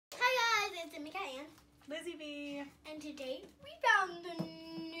Lizzy B. And today we found the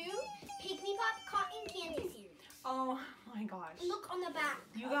new Pikmi Pop Cotton Candy series. Oh my gosh. Look on the back.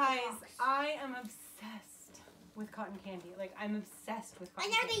 You guys, I am obsessed with cotton candy. Like, I'm obsessed with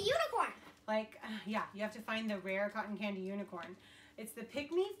cotton And candy. they're the unicorn. Like, yeah, you have to find the rare cotton candy unicorn. It's the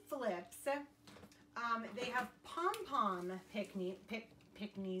Pikmi Flips. They have pom-pom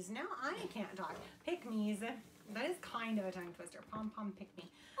Pikmis. Now I can't talk. Pikmis. That is kind of a tongue twister. Pom-pom Pikmi.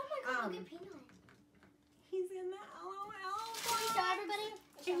 Oh my god, look at Peanut. He's in the LOL Can we show everybody?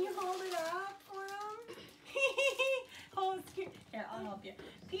 Can you hold it up for him? Hold it. Here, I'll help you.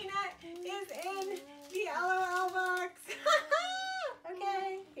 Peanut is in the LOL box.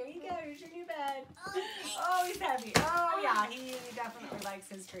 Okay, here you go. Here's your new bed. Oh, he's heavy. Oh, yeah, he definitely likes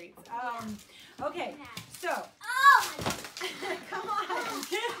his treats. Okay, so. Oh my god. Come on.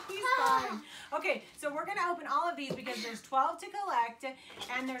 He's fine. Okay, so we're going to open all of these because there's 12 to collect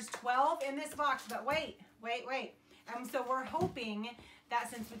and there's 12 in this box. But wait. So we're hoping that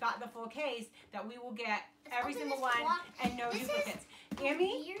since we got the full case that we will get every single one and no duplicates.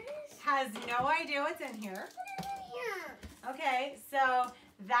 Emmy has no idea what's in here. Okay, so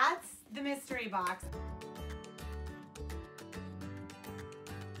that's the mystery box.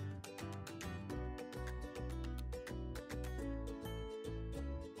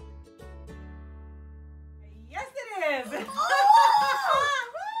 Yes, it is. Oh,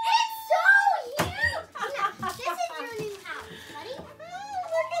 it's so huge. This is your new house, buddy.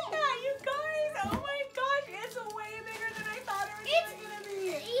 Look at that, you guys. Oh my gosh, it's way bigger than I thought it was going to be.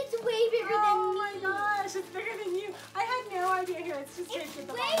 It's way bigger than me. Oh my gosh, it's bigger than you. I had no idea. Here, it's just It's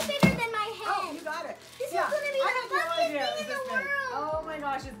the way bottom. bigger than my head. Oh, you got it. This is going to be the fluffiest thing in the world. Oh my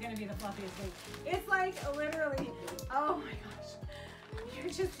gosh, it's going to be the fluffiest thing. It's like literally, oh my gosh. You're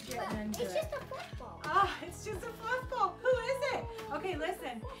just getting into It's it. just a football. Oh, it's just a fluff ball. Who is it? Okay,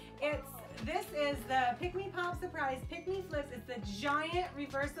 listen. This is the Pikmi Pop Surprise Pikmi Flips. It's the giant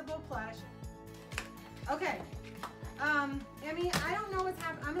reversible plush. Okay. Emmy, I don't know what's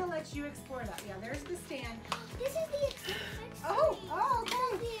happening. I'm gonna let you explore that. Yeah, there's the stand. This is the accessory. Oh,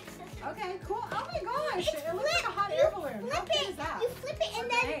 okay. This is the accessory. Okay, cool. Oh my gosh, It's it looks like a hot air balloon. How Flip cute is it. that? You flip it, and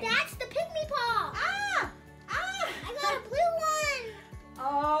Okay. then that's the Pikmi Pop. Ah! I got a blue one.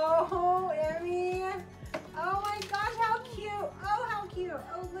 Oh, Emmy. Oh my gosh, how cute. Oh, how cute.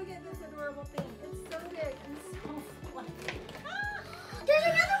 Oh, look at this adorable thing. It's so big and so fluffy. Ah! There's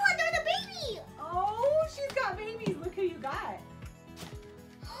another one. There's a baby. Oh, she's got babies. Look who you got.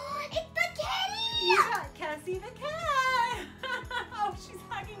 It's the kitty. You got Cassie the cat. Oh, she's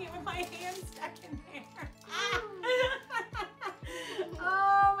hugging it with my hand stuck in there.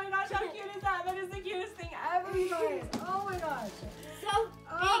 Oh my gosh, how cute is that? That is the cutest thing ever, you guys. Oh my gosh. So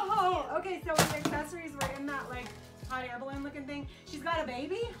Oh, okay, so the accessories were in that like hot air balloon looking thing. She's got a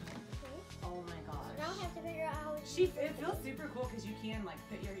baby? Oh my gosh. Now I have to figure out how It feels super cool because you can like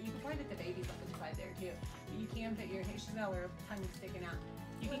put you can probably put the babies up inside there too. But you can put your, she's got her tongue sticking out.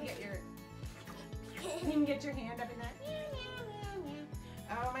 You can get your hand up in that.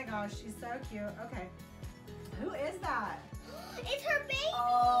 Oh my gosh, she's so cute. Okay. Who is that? It's her baby.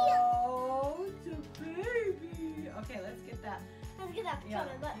 Oh, it's a baby. Okay, let's get that. Let's get that. Yeah,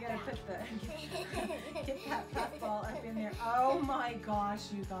 you gotta put get that puffball up in there. Oh my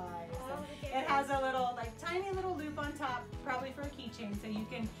gosh, you guys. It has a little, like, tiny little loop on top, probably for a keychain, so you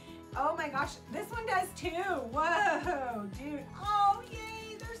can, oh my gosh, this one does too. Whoa, dude. Oh,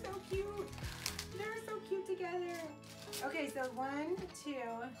 yay, they're so cute. They're so cute together. Okay, so 1, 2,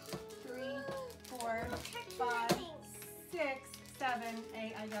 3, 4, 5, 6, 7,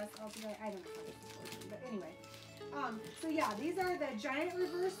 8, I guess altogether. I don't know how this is working, but anyway. So yeah, these are the giant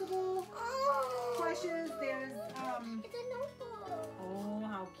reversible plushes. There's it's a notebook. oh,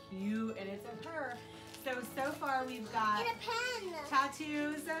 how cute, and it's of her. So far we've got And a pen.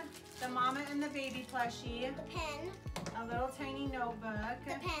 tattoos, the mama and the baby plushie, The pen. a little tiny notebook,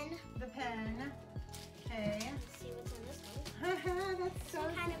 The pen. Okay. Let's see what's in this one. That's so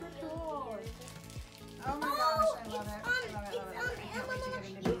Kind of super really cool. weird. Oh my gosh, I love it. I love it. I can't wait to get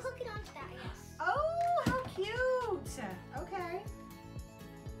into You these. hook it onto that, yes. Oh, how cute! Okay,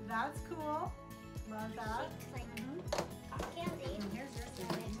 that's cool. Love that. It's like Mhm. cotton candy. And here's your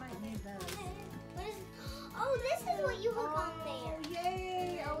scissors. You might need those. What is? Oh, this is what you hook on there.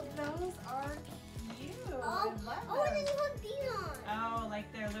 Yay! Oh, those are cute. I love And then those. you hook these on. Oh,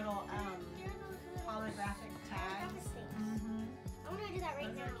 like their little holographic tags. Mm-hmm. I'm gonna do that right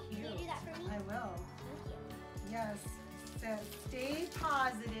Those now. are Can you cute. do that for me? I will. Thank you. Yes. So stay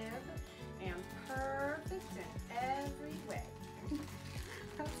positive and perfect in every way.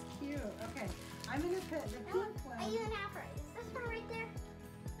 That's cute. Okay. I'm gonna put the pink one. I even have her. Is this one right there?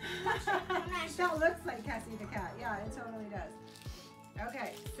 That looks like Cassie the cat. Yeah, it totally does.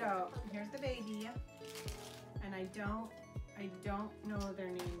 Okay, so here's the baby, and I don't know their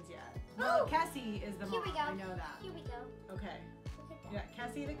names yet. Well, Cassie is the mom. Here we go. I know that. Here we go. Okay. Look at that. Yeah,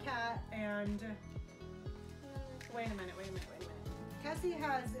 Cassie the cat and wait a minute. Cassie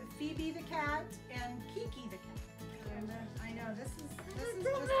has Phoebe the cat and Kiki the cat. And I know this is just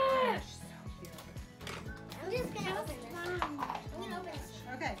so cute. I'm just gonna open this. I'm gonna open this.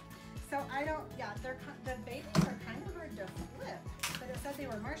 Okay, so the babies are kind of hard to flip, but it said they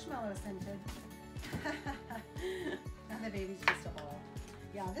were marshmallow scented. And the baby's just a ball.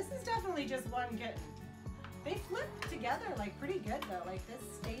 Yeah, this is definitely just one kitten. They flip together like pretty good though, like this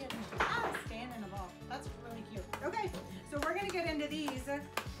staying in a ball. That's really cute. Okay, so we're gonna get into these,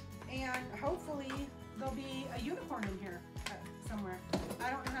 and hopefully there'll be a unicorn in here somewhere. I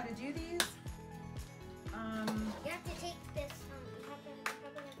don't know how to do these. You have to take this. You probably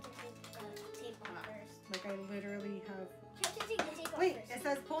have to take the tape off first. Like I literally have. You have to take the tape off Wait, first. it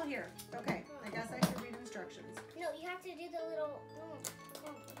says pull here. Okay, I guess I should read instructions. No, you have to do the little.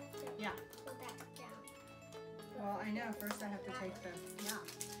 Yeah. Put that down. Well, I know. First I have to take this.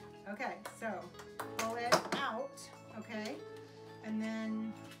 Yeah. Okay, so pull it out. Okay, and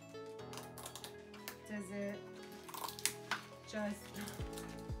then does it just?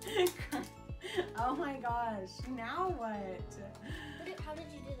 Oh my gosh! Now what? How did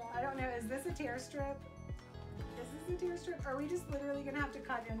you do that? I don't know. Is this a tear strip? Is this a tear strip? Are we just literally gonna have to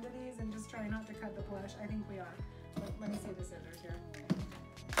cut into these and just try not to cut the plush? I think we are. Let me see the scissors here.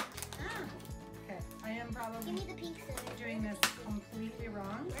 Ah. Okay, I am probably Give me the pink scissors. doing this completely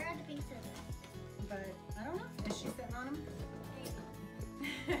wrong, Where are the pink scissors? but I don't know. Is she sitting on them?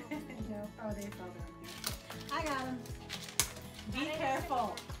 No. Oh, they fell down here. I got them. Be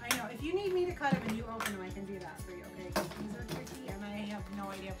careful. I know. If you need me to cut them and you open them, I can do that for you, okay? Because these are tricky and I have no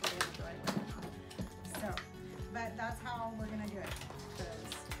idea if we're going to do it or not. So, but that's how we're going to do it.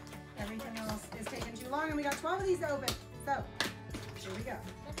 Because everything else is taking too long and we got 12 of these to open. So, here we go.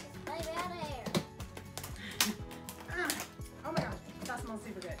 Let's just play it out of here. Oh my god, that smells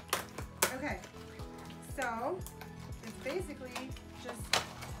super good. Okay, so it's basically just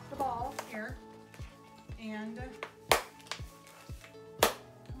the ball here and oh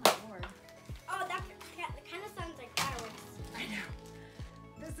my lord. Oh, that kind of sounds like fireworks. I know.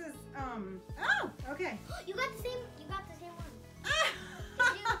 This is oh, okay. You got the same one.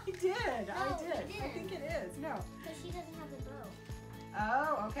 I did. No, I you did. I didn't. think it is. No. Because she doesn't have the bow.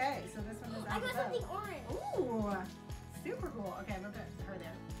 Oh, okay. So this one is I out got of bow. something orange. Ooh, super cool. Okay, I'm gonna put her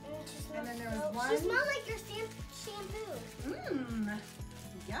there. And then there was one. She smells like your shampoo. Mmm.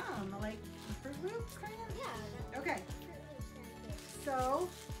 Yum. Like Fruit Loops, kind of? Yeah. Okay. So,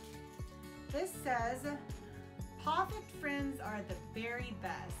 this says, perfect friends are the very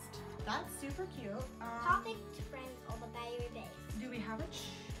best. That's super cute. Perfect friends are the very best. Do we have a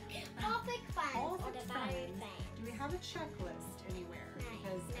Perfect friends are the very best. Do we have a checklist anywhere?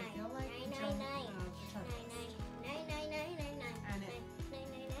 Because I feel like we don't have a checklist.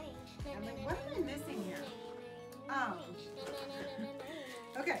 I'm like, what am I missing here?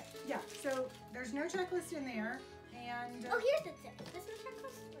 Okay, yeah, so there's no checklist in there, and... Oh, here's the tip. Is this a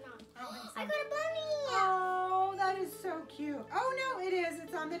checklist or not? I don't think so. I got a bunny! Oh, that is so cute. Oh, no, it is.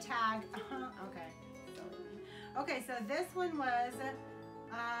 It's on the tag. Okay. Okay, so this one was...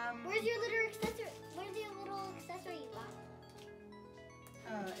 Where's your little accessory? Where's your little accessory you got?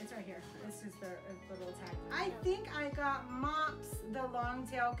 It's right here. This is the little tag. I think I got Mops, the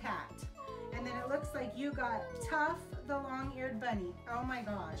long-tailed cat. And then it looks like you got Tough, the long-eared bunny. Oh my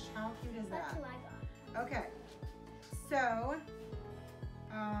gosh, how cute is That's that? who I got. Okay, so,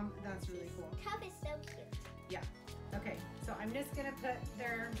 that's really cool. Tough is so cute. Yeah, okay, so I'm just gonna put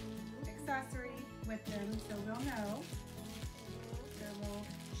their accessory with them so we'll know. Their little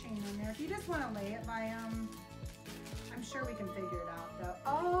chain on there. If you just wanna lay it by I'm sure we can figure it out though.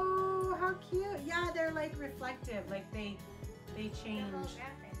 Oh, how cute. Yeah, they're like reflective, like they change. Yeah,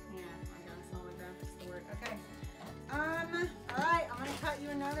 I guess holographic is the word. Okay. All right, I'm gonna cut you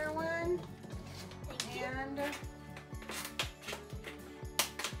another one. And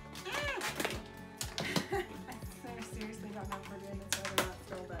I seriously don't know if we're doing this right or not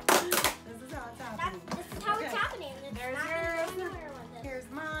still, but this is how it's happening. This is how it's happening. It's There's not yours. gonna go anywhere with this. Here's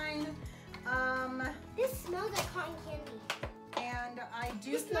mine. This smells like cotton candy. And I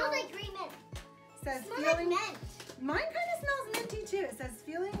do This smells like green mint. says It smells feeling like mint. mine kind of smells minty too. It says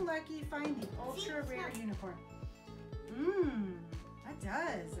feeling lucky finding ultra See, it rare smells. unicorn. Mmm, that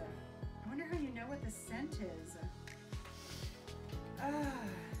does. I wonder how you know what the scent is.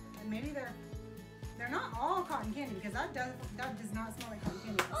 And maybe they're not all cotton candy because that does not smell like cotton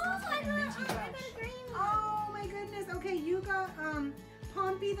candy. It smells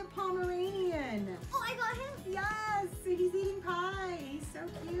Pomeranian. Oh, I got him. Yes, he's eating pie. He's so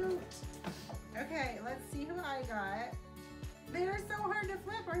cute. Okay, let's see who I got. They're so hard to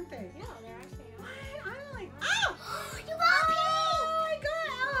flip, aren't they? No, they're actually not. What? I'm like, oh! You got me! Oh, I got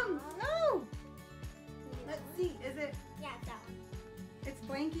him! No! Let's see, is it, Yeah, it's that one. it's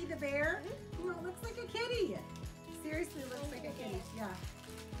Blanky the bear? No, it looks like a kitty. Seriously, it looks like a kitty. Yeah.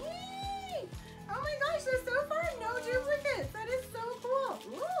 Yay! Oh my gosh, there's so far no duplicates. That is so cool.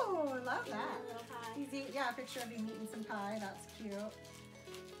 Ooh, I love Eating that. a little pie. He's eating, yeah, a picture of him eating some pie. That's cute.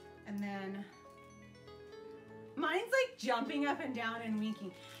 And then mine's like jumping up and down and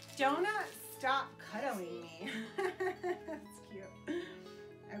winking. Donut, stop cuddling me. That's cute.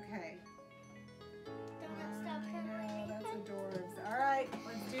 Okay. Donut, stop I know, cuddling. that's adorbs. All right,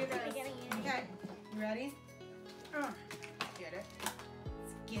 let's do this. Okay, you ready? Get it.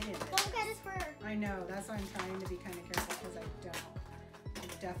 Let's get it. Don't get his fur. I know, that's why I'm trying to be kind of careful because I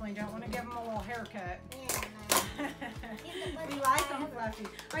definitely don't want to give him a little haircut. We like them fluffy.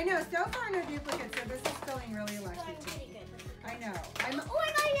 I know, so far no duplicates, so this is feeling really lucky to me. I know. Oh, I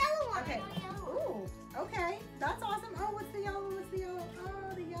got a yellow one. Okay. I got a yellow one. Ooh, okay. That's awesome. Oh, what's the yellow? What's the yellow?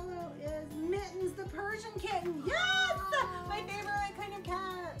 Oh, the yellow is Mittens the Persian kitten. Yes! My favorite like, kind of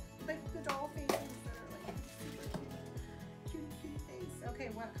cat. Like the doll faces that are like super cute. Cute face. Okay,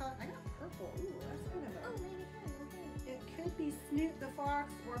 what color? I got purple. Ooh, that's kind of Oh, a... maybe okay. It could be Snoot the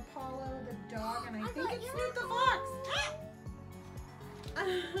Fox or Paulo the dog, and I think got it's Snoot the Fox.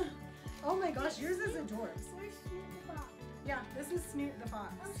 Oh my gosh, yours is adorbs. Where's Snoot the Fox? Yeah, this is Snoot the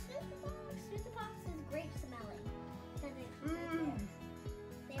Fox. Oh, Snoot the Fox. Snoot the Fox is grape smelling.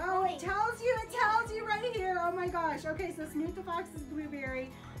 Oh, it tells you right here. Oh my gosh. Okay, so Snoot the Fox is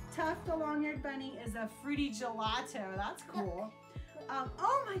blueberry. Tuff the long-eared bunny is a fruity gelato. That's cool.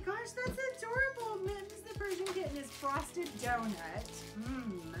 Oh my gosh, that's adorable. Mittens the Persian kitten is frosted donut.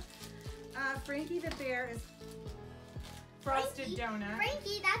 Frankie the bear is frosted donut.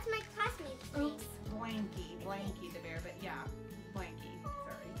 Frankie, that's my classmate's name. Oops, Blanky the bear, but yeah, Blanky.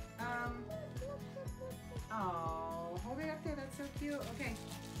 Sorry. Oh, hold it up there. That's so cute. Okay.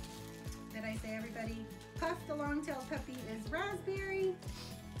 Did I say everybody? Puff the long-tailed puppy is raspberry.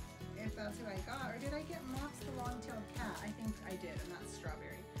 If that's who I got. Or did I get Mops the long-tailed cat? I think I did, and that's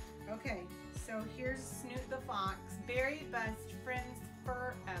strawberry. Okay, so here's Snoot the Fox. Berry best friends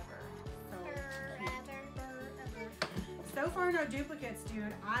forever. So forever. So far, no duplicates,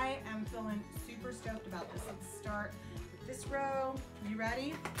 dude. I am feeling super stoked about this. Let's start with this row. You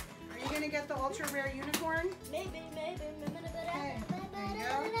ready? Are you gonna get the ultra rare unicorn? Maybe. Okay, there you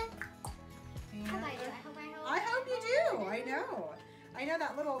go. And I hope you do. I know. I know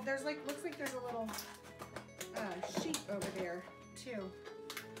that little, there's like, looks like there's a little sheep over there too.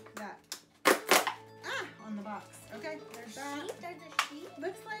 That, on the box. Okay, there's that. Sheep? There's a sheep?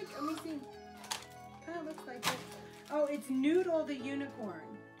 Looks like, let me see. Kind of looks like it. Oh, it's Noodle the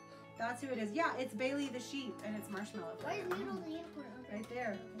unicorn. That's who it is. Yeah, it's Bailey the sheep and it's Marshmallow. Where's Noodle the unicorn? Okay. Right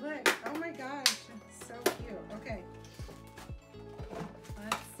there. Look. Oh my gosh. It's so cute. Okay.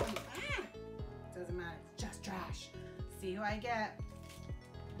 Let's see. Doesn't matter. It's just trash. See who I get.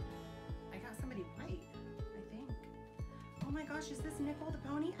 I got somebody white, I think. Oh my gosh, is this Nickel the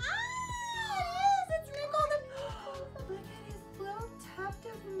pony? It is! It's Nickel the... Look at his little tuft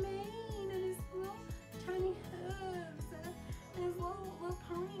of mane and his little tiny hooves and his little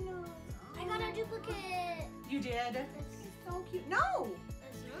pony nose. I got a duplicate. You did? It's so cute. No!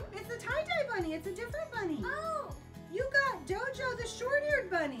 It's the tie-dye bunny. It's a different bunny. Oh! You got Dojo the short-eared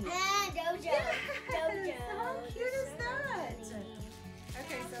bunny. Dojo. Yes. Dojo. How cute is that?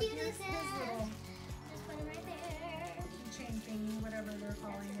 Okay, so cute here's is his that? little Just put it right there. keychain thingy, whatever they're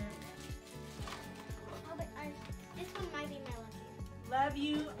calling it. Oh, but this one might be my lucky. Love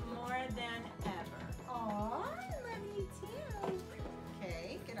you more than ever. Aw, I love you too.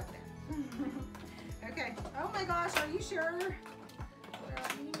 Okay, get up there. Okay. Oh my gosh, are you sure? Girl,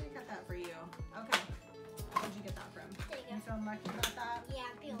 you need to get that for you. Okay. Where'd you get that from? There you go. You feeling lucky about that? Yeah,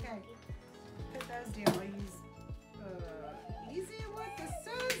 I feel Okay. lucky. Put those down. Easy with the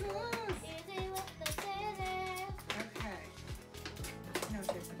scissors. Easy with the scissors. Okay. No,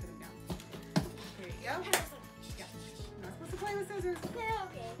 seriously, put them down. Here you go. Yeah. You're not supposed to play with scissors. Yeah,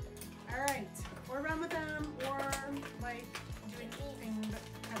 okay. All right. Or run with them, or like doing anything but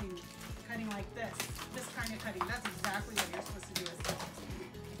cutting like this. This kind of cutting. That's exactly what you're supposed to do with scissors.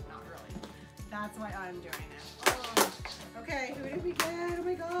 Not really. That's why I'm doing it. Oh. Okay, who did we get? Oh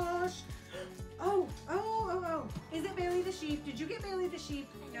my gosh. Oh. Is it Bailey the sheep? Did you get Bailey the sheep?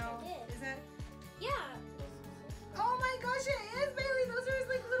 I No. did. Is it? Yeah. Oh my gosh, it is Bailey. Those are his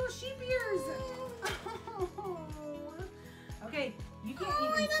like little sheep ears. Oh. Okay, you can't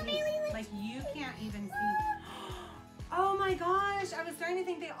even I got see. Bailey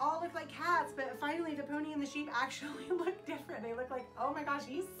look like cats, but finally the pony and the sheep actually look different. They look like, oh my gosh,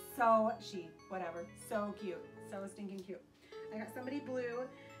 he's so sheep, whatever. So cute, so stinking cute. I got somebody blue,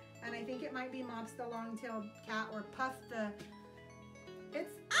 and I think it might be Mops the long-tailed cat or Puff the,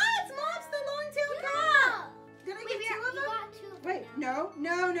 it's Mops the long-tailed cat. Did I get two of them? Got two of them. Wait, no.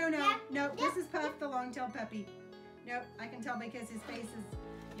 Yeah. This is Puff the long-tailed puppy. Nope, I can tell because his face is,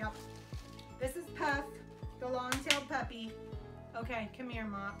 yep. This is Puff the long-tailed puppy. Okay, come here,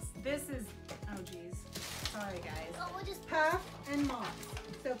 Mops. This is, oh geez, sorry guys. Oh, we'll just Puff and Mops.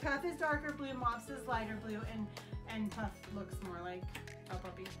 So Puff is darker blue, Mops is lighter blue, and Puff looks more like a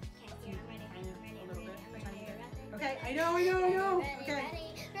puppy. Okay, here, I'm ready. Kind of, I'm ready. a little bit, I'm tiny ready. bit. Okay, I know. Okay.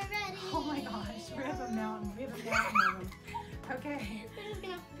 Oh my gosh, we have a mountain. We have a mountain of them. Okay. They're just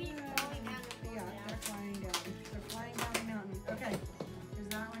gonna be falling down. Yeah, they're flying down. They're flying down the mountain. Okay, there's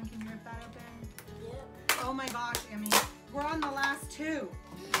that one. Can you rip that open? Yep. Oh my gosh, Emmy. We're on the last two.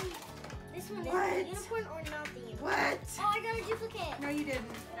 This one What? is the unicorn or not the unicorn? What? Oh, I got a duplicate. No, you didn't.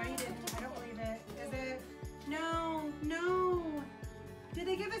 No, you didn't. I don't believe it. Is it? No. Did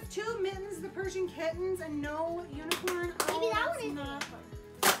they give us two Mittens, the Persian kittens, and no unicorn? Maybe that one that's is the not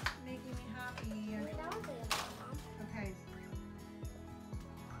unicorn. making me happy. Maybe that one's the unicorn. Okay.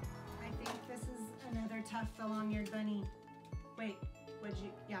 I think this is another Tough the long-eared bunny. Wait,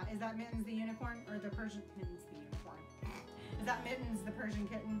 yeah, is that Mittens the unicorn or the Persian, Mittens the unicorn? Is that Mittens the Persian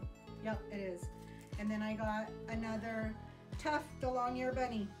kitten? Yep, it is. And then I got another Tough the long-eared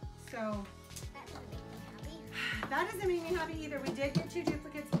bunny. So That doesn't make me happy. that doesn't make me happy either. We did get two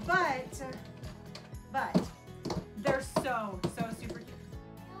duplicates, but they're so super cute.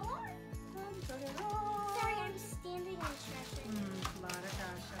 Sorry, I'm standing on trash. A lot of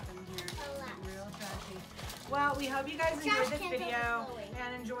trash up in here. A lot. Real trashy. Well, we hope you guys Trash enjoyed this can video overflowing.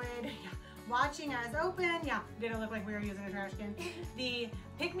 and enjoyed watching us open. Yeah, did it look like we were using a trash can? The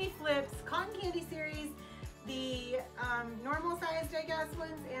Pikmi Flips Cotton Candy Series, the normal sized, I guess,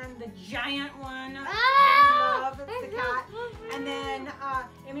 ones, and the giant one. I love the cat. And then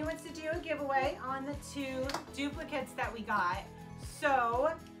Emmy wants to do a giveaway on the two duplicates that we got.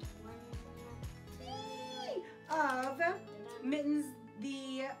 So, of Mittens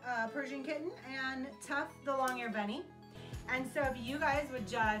the Persian kitten and Tough the long-eared bunny. And so if you guys would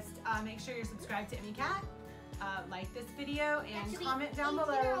just make sure you're subscribed to EmmyKat, like this video, and comment down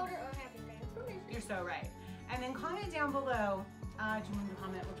below. You're so right. And then comment down below. Do you want to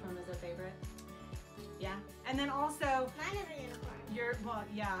comment which one was their favorite? Yeah. And then also, Mine is a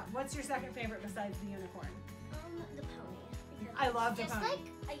unicorn. what's your second favorite besides the unicorn? The pony. Because I love the just pony. like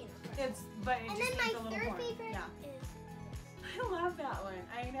a unicorn. But it And just then needs my a little third horn. favorite Yeah. is... I love that one.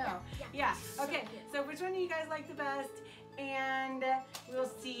 I know. Yeah. Yeah. Okay. So which one do you guys like the best? And we'll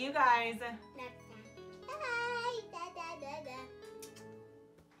see you guys Next time. Bye.